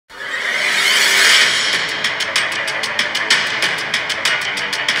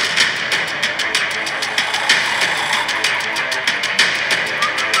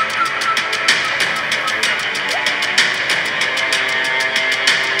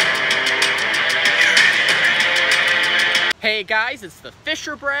Hey guys, it's the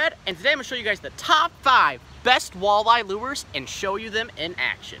Fisher Brad, and today I'm going to show you guys the top 5 best walleye lures and show you them in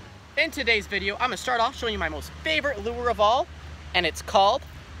action. In today's video, I'm going to start off showing you my most favorite lure of all, and it's called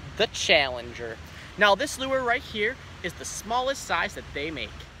the Challenger. Now this lure right here is the smallest size that they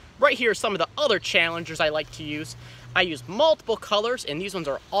make. Right here are some of the other Challengers I like to use. I use multiple colors, and these ones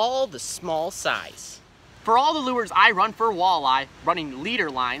are all the small size. For all the lures I run for walleye, running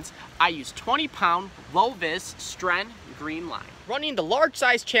leader lines, I use 20-pound low-vis Stren green line. Running the large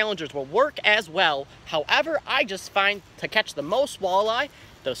size Challengers will work as well. However, I just find to catch the most walleye,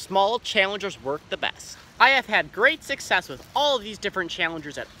 the small Challengers work the best. I have had great success with all of these different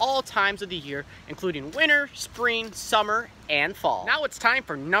Challengers at all times of the year, including winter, spring, summer, and fall. Now it's time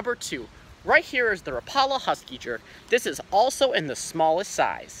for number 2. Right here is the Rapala Husky Jerk. This is also in the smallest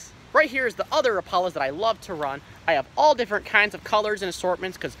size. Right here is the other Rapalas that I love to run. I have all different kinds of colors and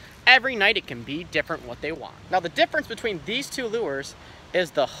assortments because every night it can be different what they want. Now the difference between these two lures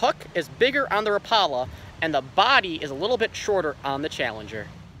is the hook is bigger on the Rapala and the body is a little bit shorter on the Challenger.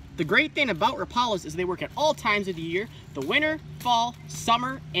 The great thing about Rapalas is they work at all times of the year, the winter, fall,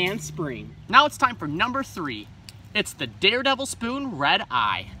 summer, and spring. Now it's time for number 3. It's the Daredevil Spoon Red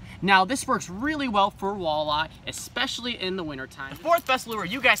Eye. Now this works really well for walleye, especially in the wintertime. The 4th best lure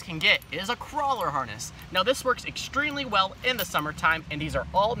you guys can get is a crawler harness. Now this works extremely well in the summertime, and these are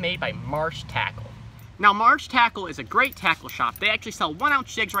all made by Marsh Tackle. Now Marsh Tackle is a great tackle shop. They actually sell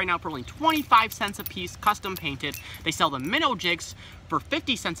 1-ounce jigs right now for only 25 cents a piece, custom painted. They sell the minnow jigs for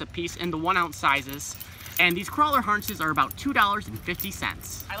 50 cents a piece in the 1-ounce sizes. And these crawler harnesses are about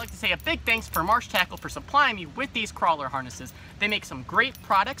 $2.50. I'd like to say a big thanks for Marsh Tackle for supplying me with these crawler harnesses. They make some great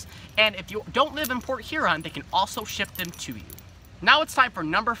products, and if you don't live in Port Huron, they can also ship them to you. Now it's time for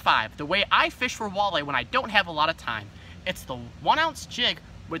number 5, the way I fish for walleye when I don't have a lot of time. It's the 1-ounce jig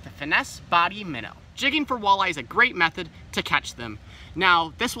with the finesse body minnow. Jigging for walleye is a great method to catch them.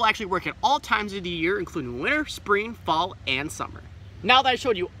 Now, this will actually work at all times of the year, including winter, spring, fall, and summer. Now that I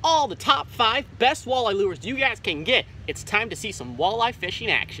showed you all the top 5 best walleye lures you guys can get, it's time to see some walleye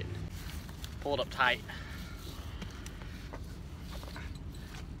fishing action. Pull it up tight.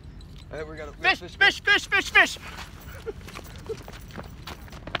 All right, we got fish, fish, fish, fish, fish.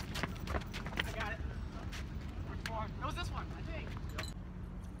 I got it. Which one? It was this one, I think. Yep.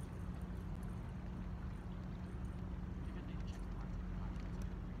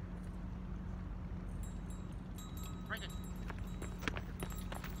 Right there.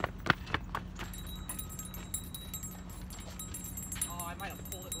 I might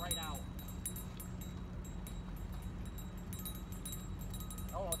have pulled it right out.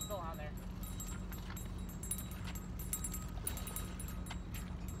 Oh, it's still on there.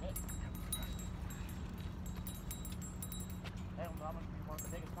 Damn, I'm gonna be one of the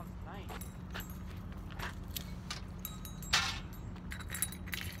biggest ones tonight.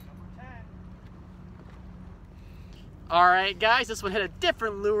 Number 10. Alright guys, this one hit a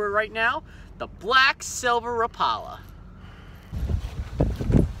different lure right now. The Black Silver Rapala.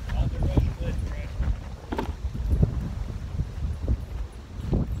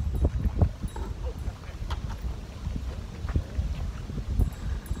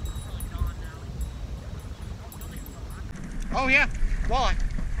 Oh yeah, walleye.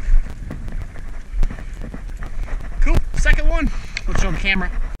 Cool, second one. Let's show the camera.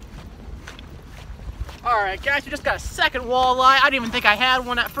 Alright guys, we just got a second walleye. I didn't even think I had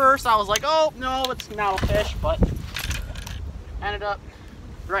one at first. I was like, oh no, it's not a fish, but ended up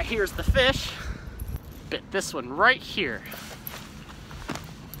right here's the fish. Bit this one right here.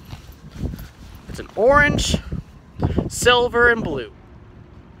 It's an orange, silver, and blue.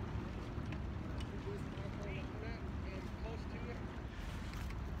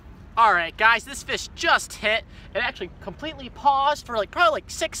 Alright guys, this fish just hit. It actually completely paused for probably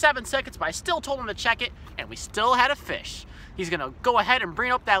 6-7 seconds, but I still told him to check it, and we still had a fish. He's gonna go ahead and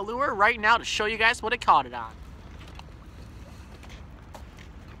bring up that lure right now to show you guys what it caught it on.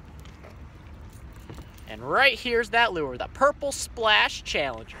 And right here's that lure, the Purple Splash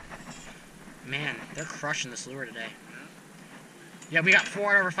Challenger. Man, they're crushing this lure today. Yeah, we got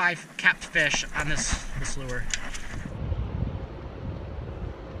 4 out of 5 capped fish on this lure.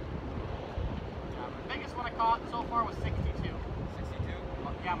 So far was 62. 62?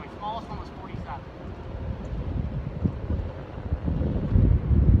 Yeah, my smallest one was 47.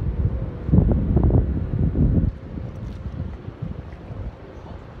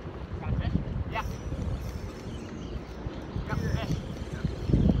 Got a fish? Yeah. Got a fish.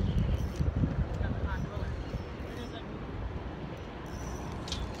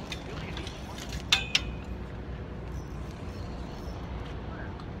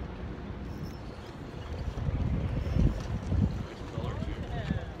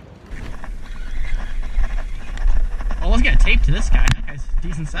 to this guy. That guy's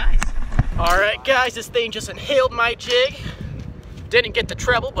decent size. All right, guys, this thing just inhaled my jig. Didn't get the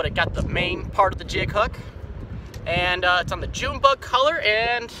treble, but it got the main part of the jig hook. And it's on the June bug color,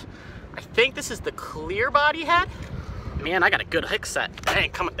 and I think this is the clear body head. Man, I got a good hook set.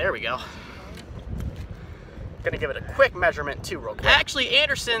 Dang, there we go. Gonna give it a quick measurement too, real quick. Actually,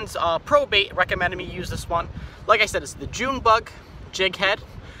 Anderson's Pro Bait recommended me use this one. Like I said, it's the June bug jig head,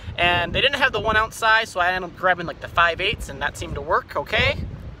 and they didn't have the 1 ounce size, so I ended up grabbing like the 5/8, and that seemed to work okay.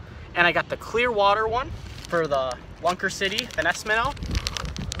 And I got the clear water one for the Lunker City finesse minnow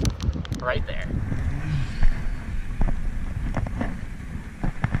right there.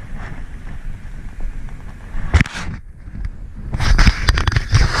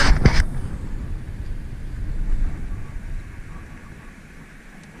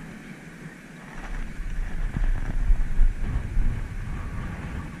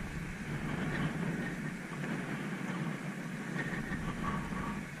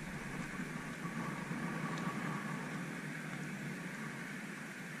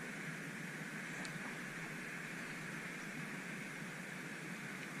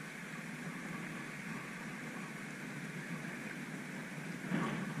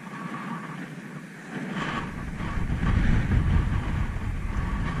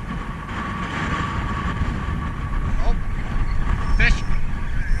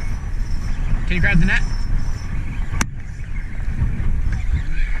 Can you grab the net?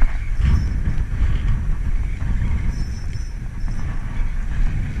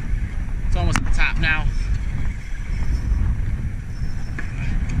 It's almost at the top now.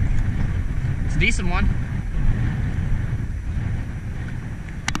 It's a decent one.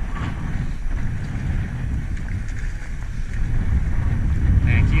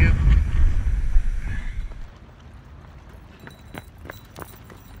 Thank you.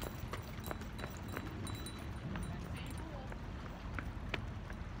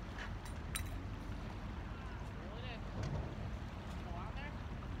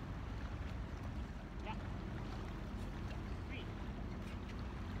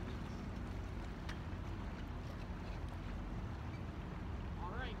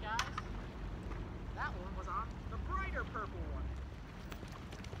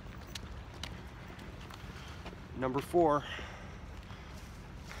 Number 4.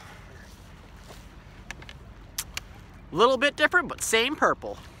 A little bit different, but same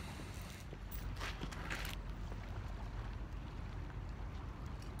purple.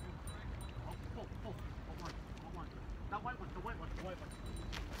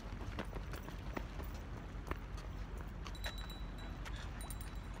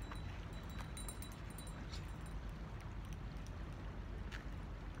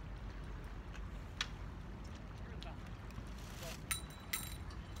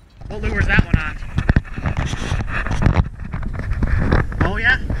 What lure's that one on? Oh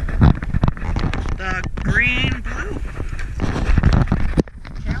yeah? The green blue.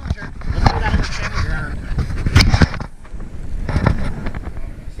 Challenger. Let's put that other Challenger on.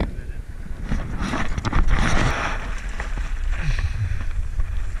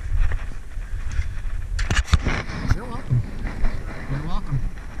 You're welcome. You're welcome.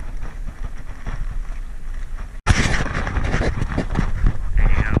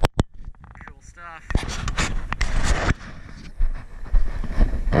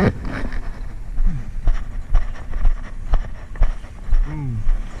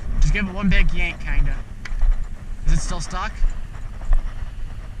 Just give it one big yank, kinda. Is it still stuck?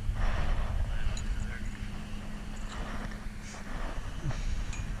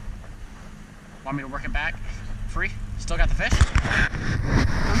 Want me to work it back? Free? Still got the fish?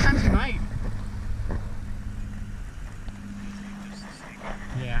 Sometimes you might.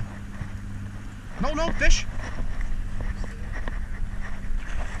 Yeah. No, fish!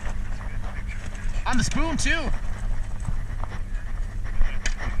 On the spoon, too!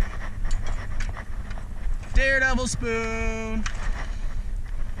 Daredevil spoon!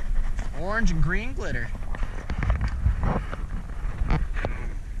 Orange and green glitter.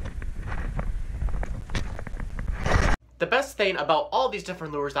 The best thing about all these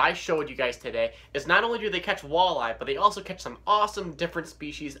different lures that I showed you guys today is not only do they catch walleye, but they also catch some awesome different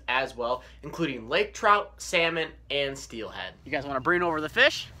species as well, including lake trout, salmon, and steelhead. You guys want to bring over the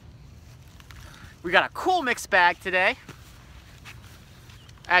fish? We got a cool mixed bag today.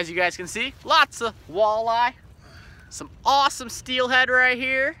 As you guys can see, lots of walleye, some awesome steelhead right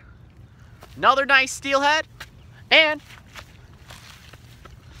here, another nice steelhead, and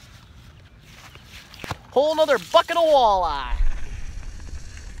whole another bucket of walleye.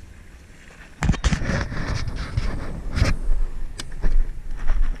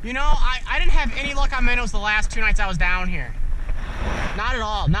 You know, I didn't have any luck on minnows the last 2 nights I was down here. Not at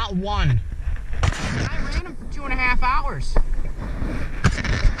all, not one. And I ran them for 2.5 hours.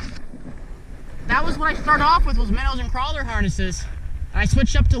 That was what I started off with, was minnows and crawler harnesses. And I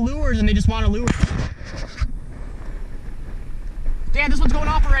switched up to lures and they just want a lure. Dan, this one's going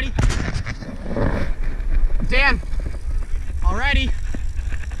off already. Dan, already.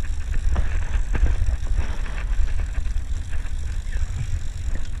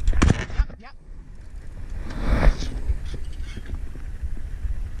 Yep.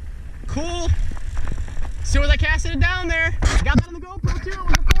 Cool. See what I casted it down there. Got that on the GoPro too, it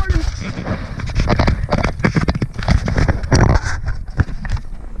was recording.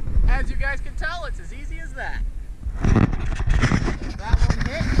 As you guys can tell, it's as easy as that. That one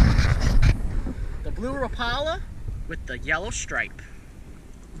hit the blue Rapala with the yellow stripe.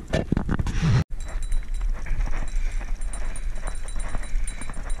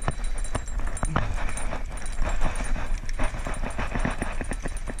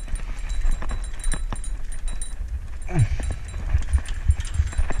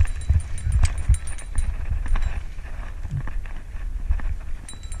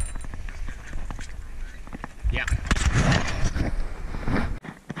 Yeah.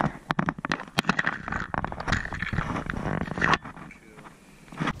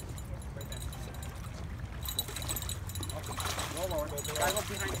 Gotta go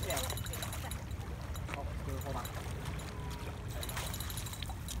behind the tail. Oh, hold on.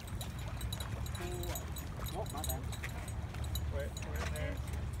 Oh, not bad. Wait there.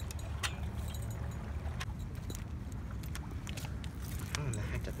 How in the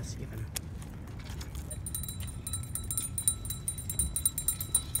heck did this even?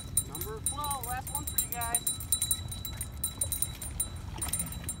 Number flow, last one for you guys.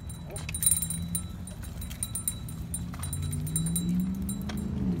 Oh.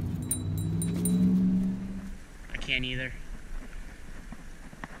 I can't either.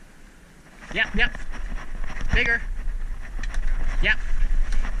 Yep. Bigger. Yep.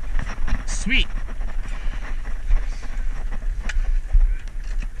 Sweet.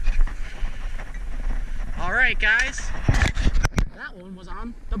 All right, guys. That one was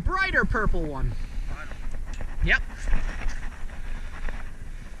on the brighter purple one. Yep.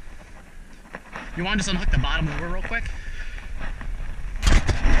 You want to just unhook the bottom of the lure real quick? That's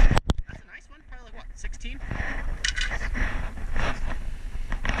a nice one. Probably like what, 16?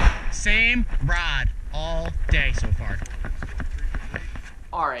 Same rod all day so far.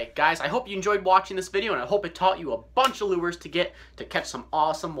 Alright guys, I hope you enjoyed watching this video and I hope it taught you a bunch of lures to get to catch some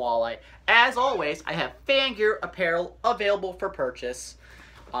awesome walleye. As always, I have fan gear apparel available for purchase.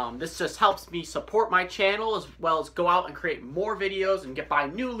 This just helps me support my channel as well as go out and create more videos and buy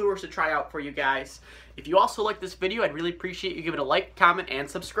new lures to try out for you guys. If you also like this video, I'd really appreciate you giving it a like, comment, and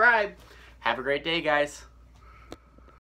subscribe. Have a great day, guys.